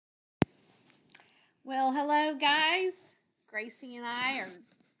Well, hello guys. Gracie and I are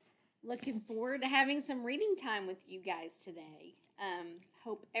looking forward to having some reading time with you guys today.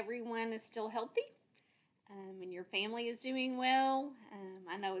 Hope everyone is still healthy and your family is doing well.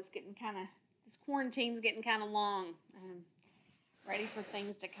 I know it's getting this quarantine's getting kind of long. Ready for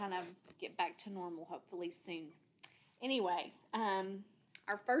things to kind of get back to normal hopefully soon. Anyway,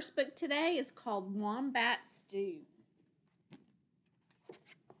 our first book today is called Wombat Stew.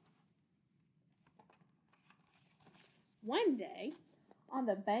 One day, on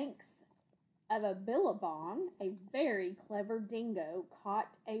the banks of a billabong, a very clever dingo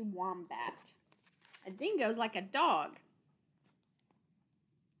caught a wombat. A dingo's like a dog.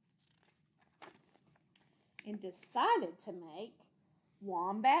 And decided to make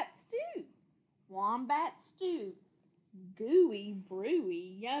wombat stew. Wombat stew. Gooey,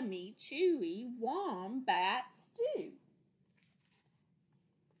 brewy, yummy, chewy wombat stew.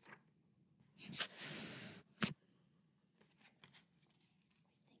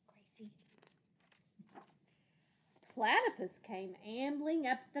 Platypus came ambling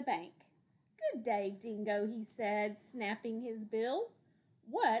up the bank. "Good day, Dingo," he said, snapping his bill.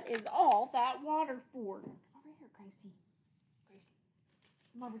 "What is all that water for?" Over here, Gracie. Gracie,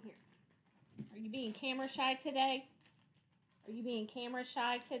 come over here. Are you being camera shy today? Are you being camera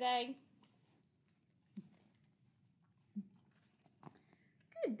shy today?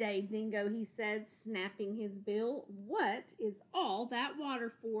 "Good day, Dingo," he said, snapping his bill. "What is all that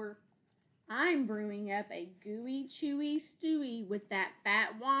water for?" "I'm brewing up a gooey, chewy stewy with that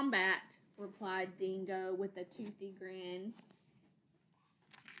fat wombat," replied Dingo with a toothy grin.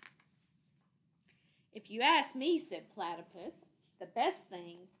 "If you ask me," said Platypus, "the best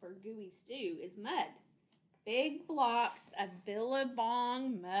thing for gooey stew is mud. Big blobs of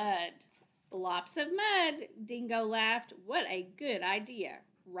billabong mud." "Blops of mud," Dingo laughed. "What a good idea.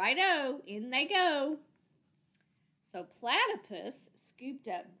 Righto, in they go." So Platypus scooped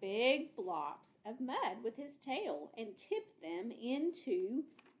up big blobs of mud with his tail and tipped them into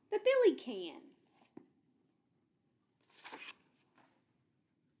the billy can.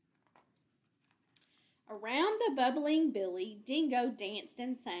 Around the bubbling billy, Dingo danced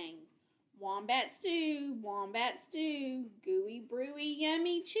and sang. "Wombat stew, gooey, brewy,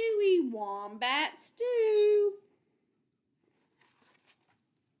 yummy, chewy, wombat stew."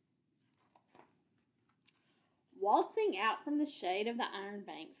 Waltzing out from the shade of the iron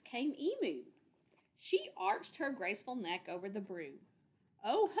banks came Emu. She arched her graceful neck over the brew.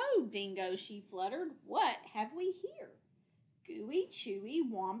 "Oh ho, Dingo," she fluttered. "What have we here?" "Gooey, chewy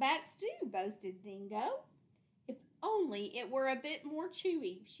wombat stew," boasted Dingo. "If only it were a bit more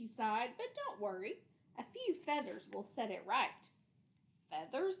chewy," she sighed, "but don't worry. A few feathers will set it right."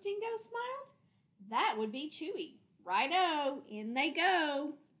 "Feathers?" Dingo smiled. "That would be chewy. Righto, in they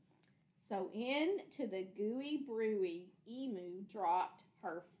go." So into the gooey brewy, Emu dropped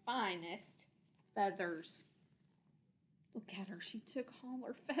her finest feathers. Look at her, she took all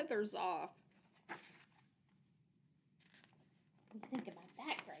her feathers off. What do you think about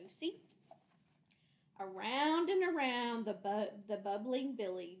that, Gracie? Around and around the bubbling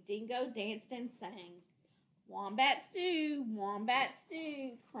billy, Dingo danced and sang. "Wombat stew,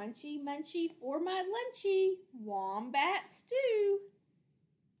 crunchy munchy for my lunchy, wombat stew."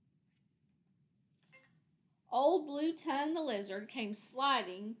 Old Blue Tongue the lizard came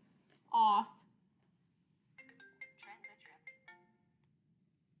sliding off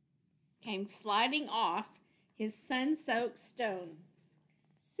his sun-soaked stone.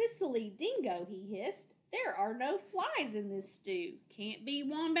 "Cicely Dingo," he hissed, "there are no flies in this stew. Can't be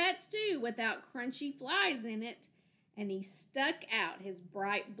wombat stew without crunchy flies in it." And he stuck out his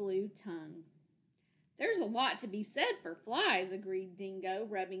bright blue tongue. "There's a lot to be said for flies," agreed Dingo,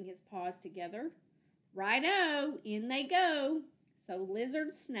 rubbing his paws together. "Righto, in they go." So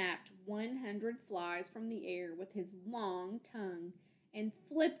Lizard snapped 100 flies from the air with his long tongue and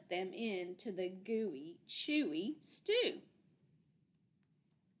flipped them into the gooey, chewy stew.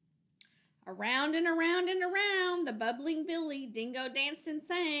 Around and around and around the bubbling billy, Dingo danced and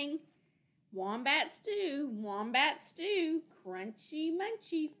sang. "Wombat stew, crunchy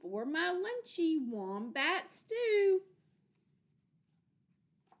munchy for my lunchy, wombat stew."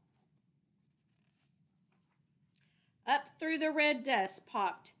 Up through the red dust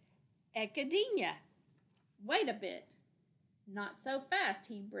popped Echidnia. "Wait a bit." "Not so fast,"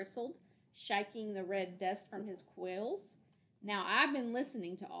 he bristled, shaking the red dust from his quills. "Now I've been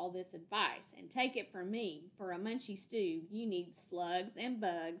listening to all this advice, and take it from me, for a munchy stew, you need slugs and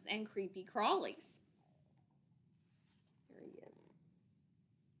bugs and creepy crawlies." There he is.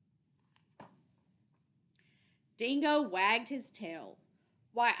 Dingo wagged his tail.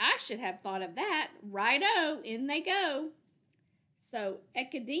 Why, I should have thought of that. Righto, in they go. So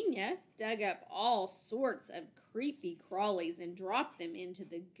Echidnia dug up all sorts of creepy crawlies and dropped them into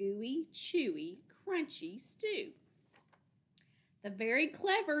the gooey, chewy, crunchy stew. The very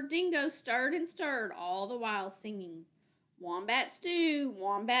clever Dingo stirred and stirred, all the while singing, Wombat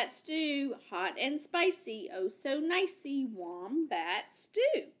stew, hot and spicy, oh so nicey, wombat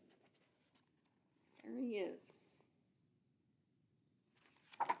stew. There he is.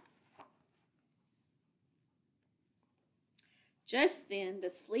 Just then,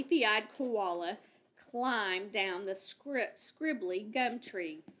 the sleepy-eyed koala climbed down the scribbly gum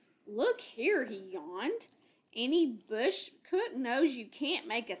tree. Look here, he yawned. Any bush cook knows you can't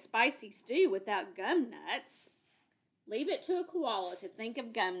make a spicy stew without gum nuts. Leave it to a koala to think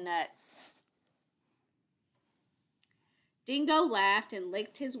of gum nuts. Dingo laughed and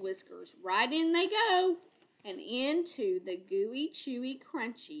licked his whiskers. Right in they go, and into the gooey, chewy,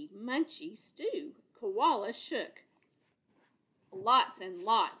 crunchy, munchy stew. Koala shook. Lots and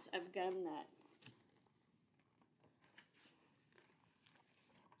lots of gum nuts.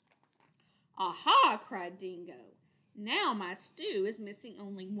 Aha, cried Dingo. Now my stew is missing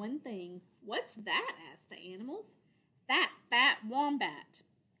only one thing. What's that? Asked the animals. That fat wombat.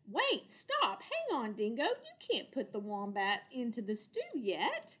 Wait, stop. Hang on, Dingo. You can't put the wombat into the stew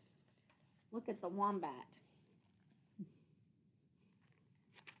yet. Look at the wombat.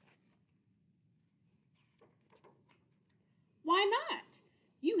 Why not?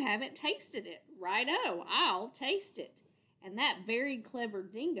 You haven't tasted it. Righto, I'll taste it. And that very clever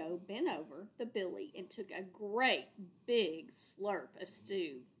Dingo bent over the billy and took a great big slurp of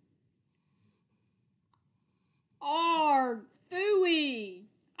stew. Arg, phooey!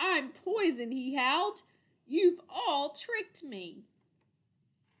 I'm poisoned, he howled. You've all tricked me.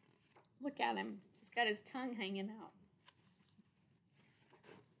 Look at him. He's got his tongue hanging out.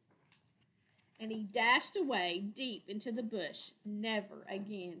 And he dashed away deep into the bush, never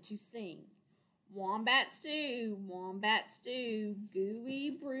again to sing. Wombat stew,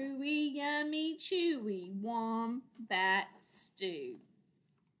 gooey, brewy, yummy, chewy, wombat stew.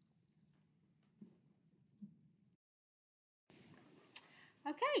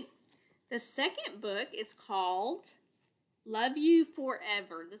 Okay, the second book is called Love You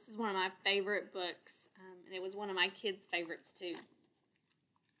Forever. This is one of my favorite books, and it was one of my kids' favorites too.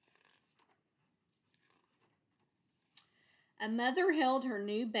 A mother held her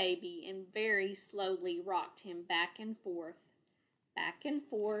new baby and very slowly rocked him back and forth, back and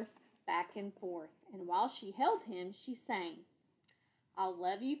forth, back and forth. And while she held him, she sang, I'll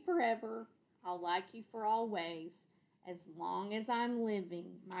love you forever, I'll like you for always, as long as I'm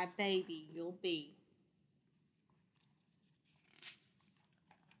living, my baby you'll be.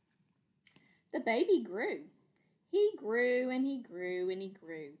 The baby grew. He grew and he grew and he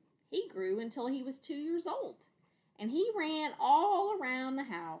grew. He grew until he was 2 years old. And he ran all around the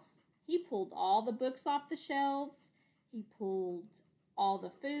house. He pulled all the books off the shelves. He pulled all the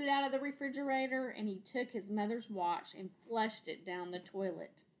food out of the refrigerator. And he took his mother's watch and flushed it down the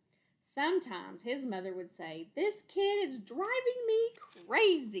toilet. Sometimes his mother would say, This kid is driving me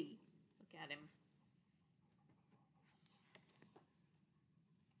crazy. Look at him.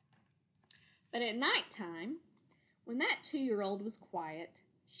 But at nighttime, when that 2-year-old was quiet,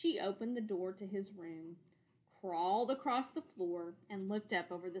 she opened the door to his room, crawled across the floor, and looked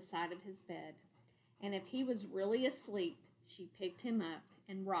up over the side of his bed. And if he was really asleep, she picked him up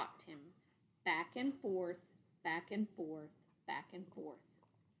and rocked him back and forth, back and forth, back and forth.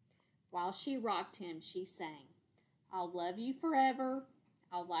 While she rocked him, she sang, I'll love you forever,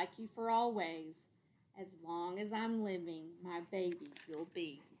 I'll like you for always, as long as I'm living, my baby you'll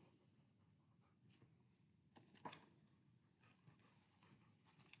be.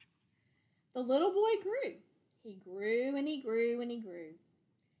 The little boy grew. He grew and he grew and he grew.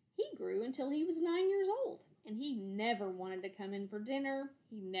 He grew until he was 9 years old, and he never wanted to come in for dinner.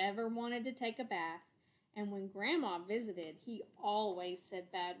 He never wanted to take a bath. And when Grandma visited, he always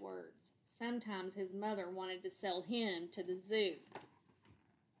said bad words. Sometimes his mother wanted to sell him to the zoo.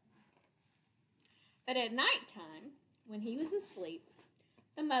 But at nighttime, when he was asleep,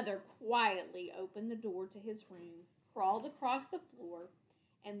 the mother quietly opened the door to his room, crawled across the floor,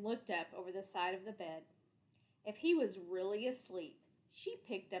 and looked up over the side of the bed. If he was really asleep, she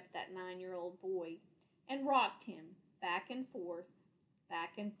picked up that 9-year-old boy and rocked him back and forth,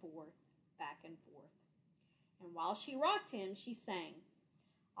 back and forth, back and forth. And while she rocked him, she sang,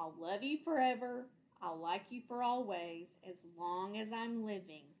 I'll love you forever, I'll like you for always, as long as I'm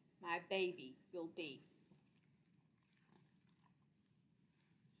living, my baby you'll be.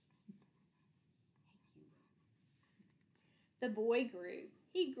 The boy grew.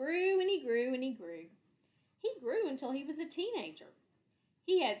 He grew and he grew and he grew. He grew until he was a teenager.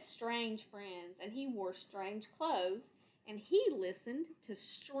 He had strange friends and he wore strange clothes and he listened to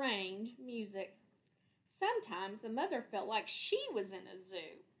strange music. Sometimes the mother felt like she was in a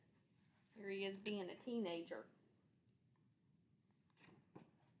zoo. Here he is being a teenager.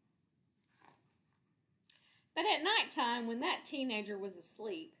 But at nighttime, when that teenager was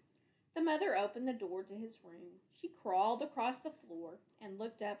asleep, the mother opened the door to his room. She crawled across the floor and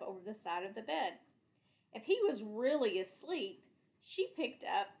looked up over the side of the bed. If he was really asleep, she picked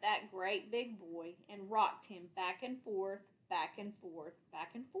up that great big boy and rocked him back and forth, back and forth,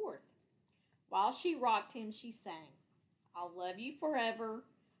 back and forth. While she rocked him, she sang, "I'll love you forever.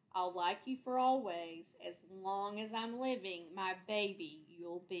 I'll like you for always. As long as I'm living, my baby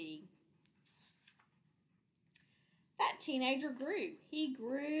you'll be." That teenager grew. He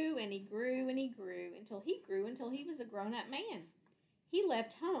grew and he grew and he grew until he was a grown-up man. He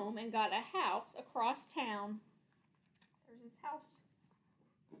left home and got a house across town. There's his house.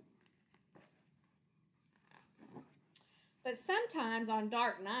 But sometimes on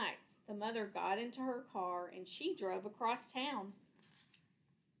dark nights, the mother got into her car and she drove across town.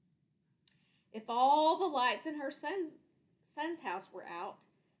 If all the lights in her son's house were out,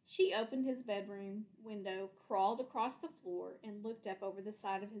 she opened his bedroom window, crawled across the floor, and looked up over the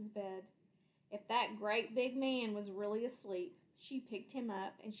side of his bed. If that great big man was really asleep, she picked him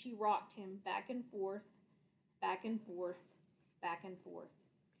up and she rocked him back and forth, back and forth, back and forth.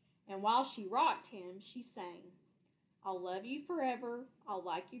 And while she rocked him, she sang, "I'll love you forever, I'll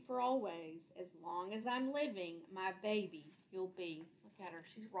like you for always. As long as I'm living, my baby you'll be." Look at her,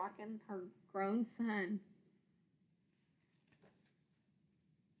 she's rocking her grown son.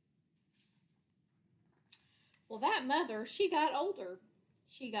 Well, that mother, she got older.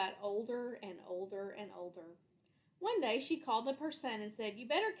 She got older and older and older. One day she called up her son and said, "You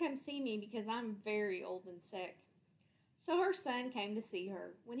better come see me because I'm very old and sick." So her son came to see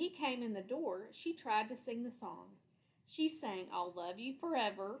her. When he came in the door, she tried to sing the song. She sang, "I'll love you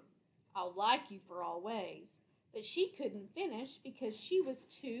forever, I'll like you for always." But she couldn't finish because she was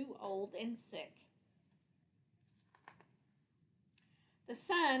too old and sick. The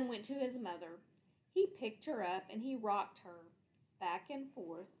son went to his mother. He picked her up and he rocked her back and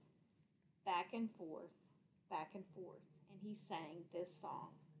forth, back and forth, back and forth. And he sang this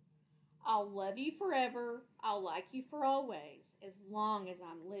song. "I'll love you forever, I'll like you for always. As long as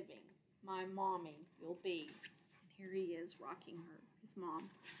I'm living, my mommy you'll be." And here he is rocking her, his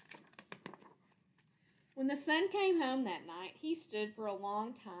mom. When the son came home that night, he stood for a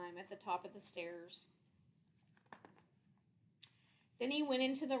long time at the top of the stairs. Then he went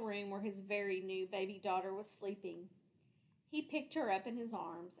into the room where his very new baby daughter was sleeping. He picked her up in his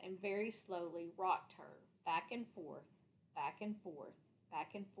arms and very slowly rocked her back and forth, back and forth,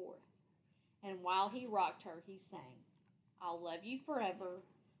 back and forth. And while he rocked her, he sang, "I'll love you forever,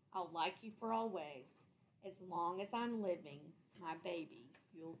 I'll like you for always. As long as I'm living, my baby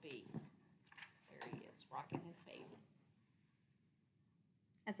you'll be." There he is, rocking his baby.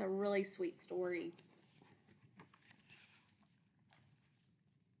 That's a really sweet story.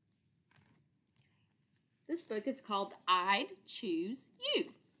 This book is called I'd Choose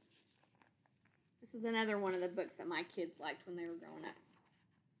You. This is another one of the books that my kids liked when they were growing up.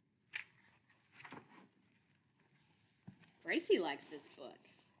 Gracie likes this book.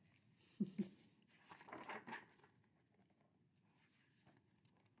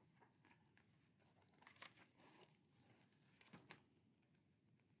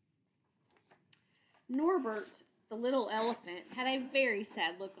 Norbert, the little elephant, had a very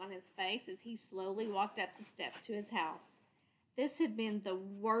sad look on his face as he slowly walked up the steps to his house. This had been the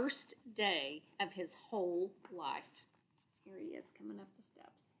worst day of his whole life. Here he is coming up the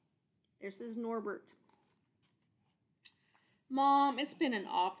steps. There's his Norbert. "Mom, it's been an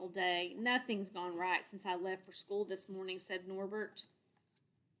awful day. Nothing's gone right since I left for school this morning," said Norbert.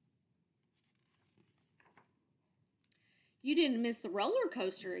 "You didn't miss the roller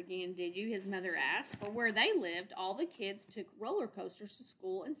coaster again, did you?" his mother asked, for where they lived, all the kids took roller coasters to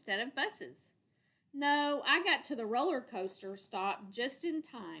school instead of buses. "No, I got to the roller coaster stop just in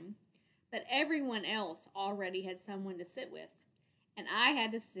time, but everyone else already had someone to sit with, and I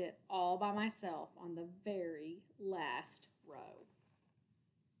had to sit all by myself on the very last row."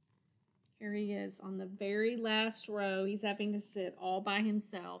 Here he is on the very last row. He's having to sit all by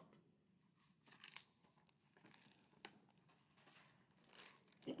himself.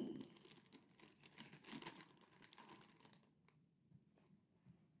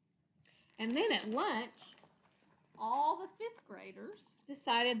 And then at lunch, all the fifth graders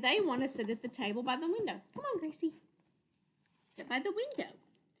decided they want to sit at the table by the window. Come on, Gracie. Sit by the window.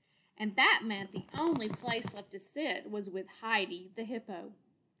 and that meant the only place left to sit was with Heidi the hippo.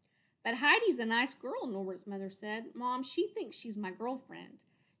 But Heidi's a nice girl, Norbert's mother said. Mom, she thinks she's my girlfriend.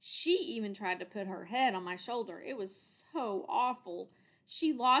 She even tried to put her head on my shoulder. It was so awful.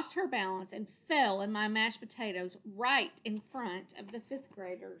 She lost her balance and fell in my mashed potatoes right in front of the 5th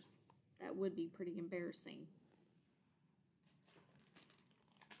graders. That would be pretty embarrassing.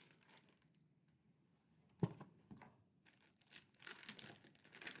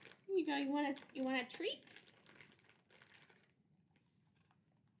 Here you go. You want a treat?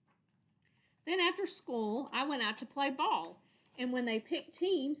 Then after school, I went out to play ball. And when they picked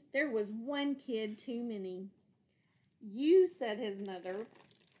teams, there was one kid too many. You, said his mother.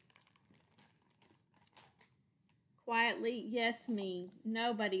 Quietly, yes, me.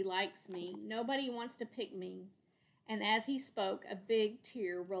 Nobody likes me. Nobody wants to pick me. And as he spoke, a big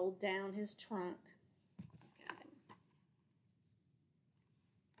tear rolled down his trunk. Got him.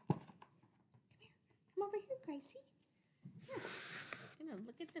 Come here. Come over here, Gracie. Here. Gonna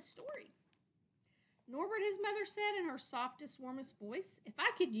look at the story. Norbert, his mother said in her softest, warmest voice, if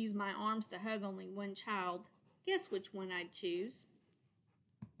I could use my arms to hug only one child, guess which one I'd choose?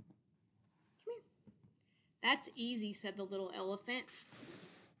 Come here. That's easy, said the little elephant.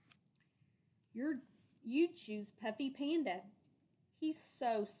 You'd choose Puffy Panda. He's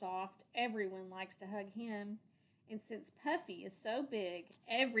so soft, everyone likes to hug him. And since Puffy is so big,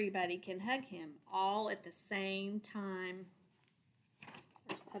 everybody can hug him all at the same time.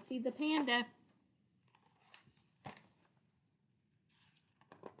 There's Puffy the Panda.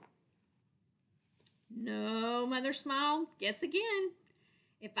 No, Mother smiled. Guess again.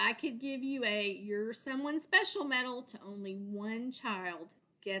 If I could give you a You're Someone Special medal to only one child,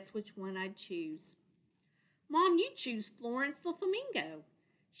 guess which one I'd choose? Mom, you choose Florence the Flamingo.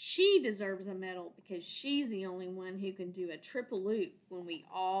 She deserves a medal because she's the only one who can do a triple loop when we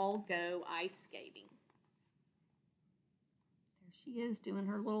all go ice skating. There she is doing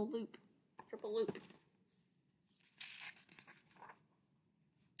her little loop, triple loop.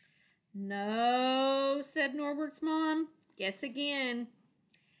 No, said Norbert's mom. Guess again.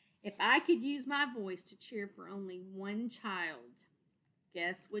 If I could use my voice to cheer for only one child,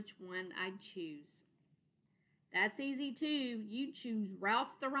 guess which one I'd choose? That's easy too. You choose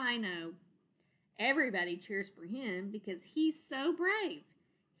Ralph the Rhino. Everybody cheers for him because he's so brave.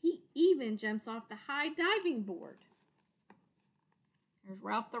 He even jumps off the high diving board. There's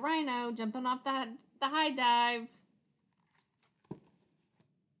Ralph the Rhino jumping off the high dive.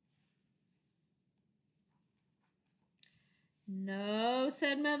 No,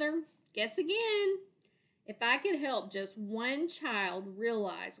 said Mother. Guess again. If I could help just one child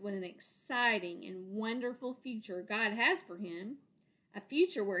realize what an exciting and wonderful future God has for him, a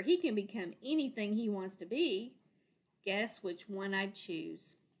future where he can become anything he wants to be, guess which one I'd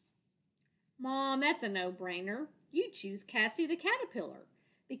choose? Mom, that's a no-brainer. You choose Cassie the caterpillar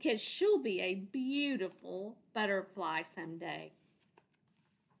because she'll be a beautiful butterfly someday.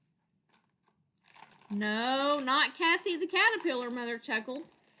 No, not Cassie the caterpillar, Mother chuckled.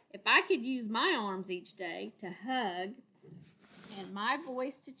 If I could use my arms each day to hug and my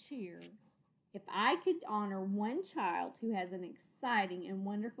voice to cheer, if I could honor one child who has an exciting and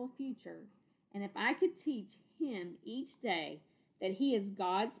wonderful future, and if I could teach him each day that he is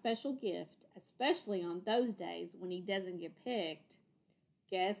God's special gift, especially on those days when he doesn't get picked,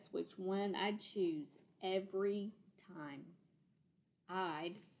 guess which one I'd choose every time?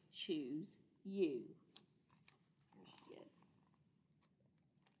 I'd choose you.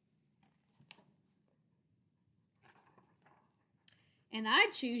 And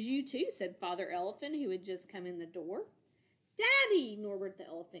I'd choose you too, said Father Elephant, who had just come in the door. Daddy, Norbert the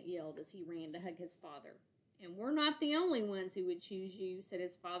elephant yelled as he ran to hug his father. And we're not the only ones who would choose you, said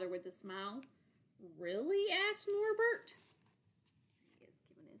his father with a smile. Really? Asked Norbert. He is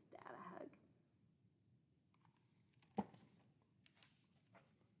giving his dad a hug.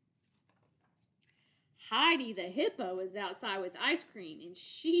 Heidi the hippo is outside with ice cream, and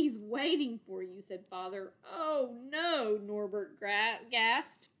she's waiting for you, said Father. Oh, no, Norbert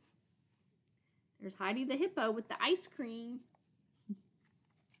gasped. There's Heidi the hippo with the ice cream.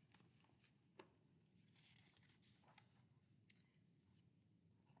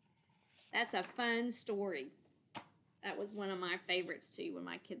 That's a fun story. That was one of my favorites, too, when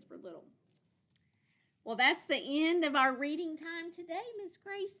my kids were little. Well, that's the end of our reading time today, Miss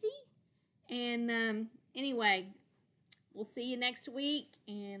Gracie. And anyway, we'll see you next week,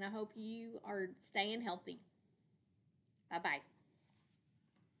 and I hope you are staying healthy. Bye-bye.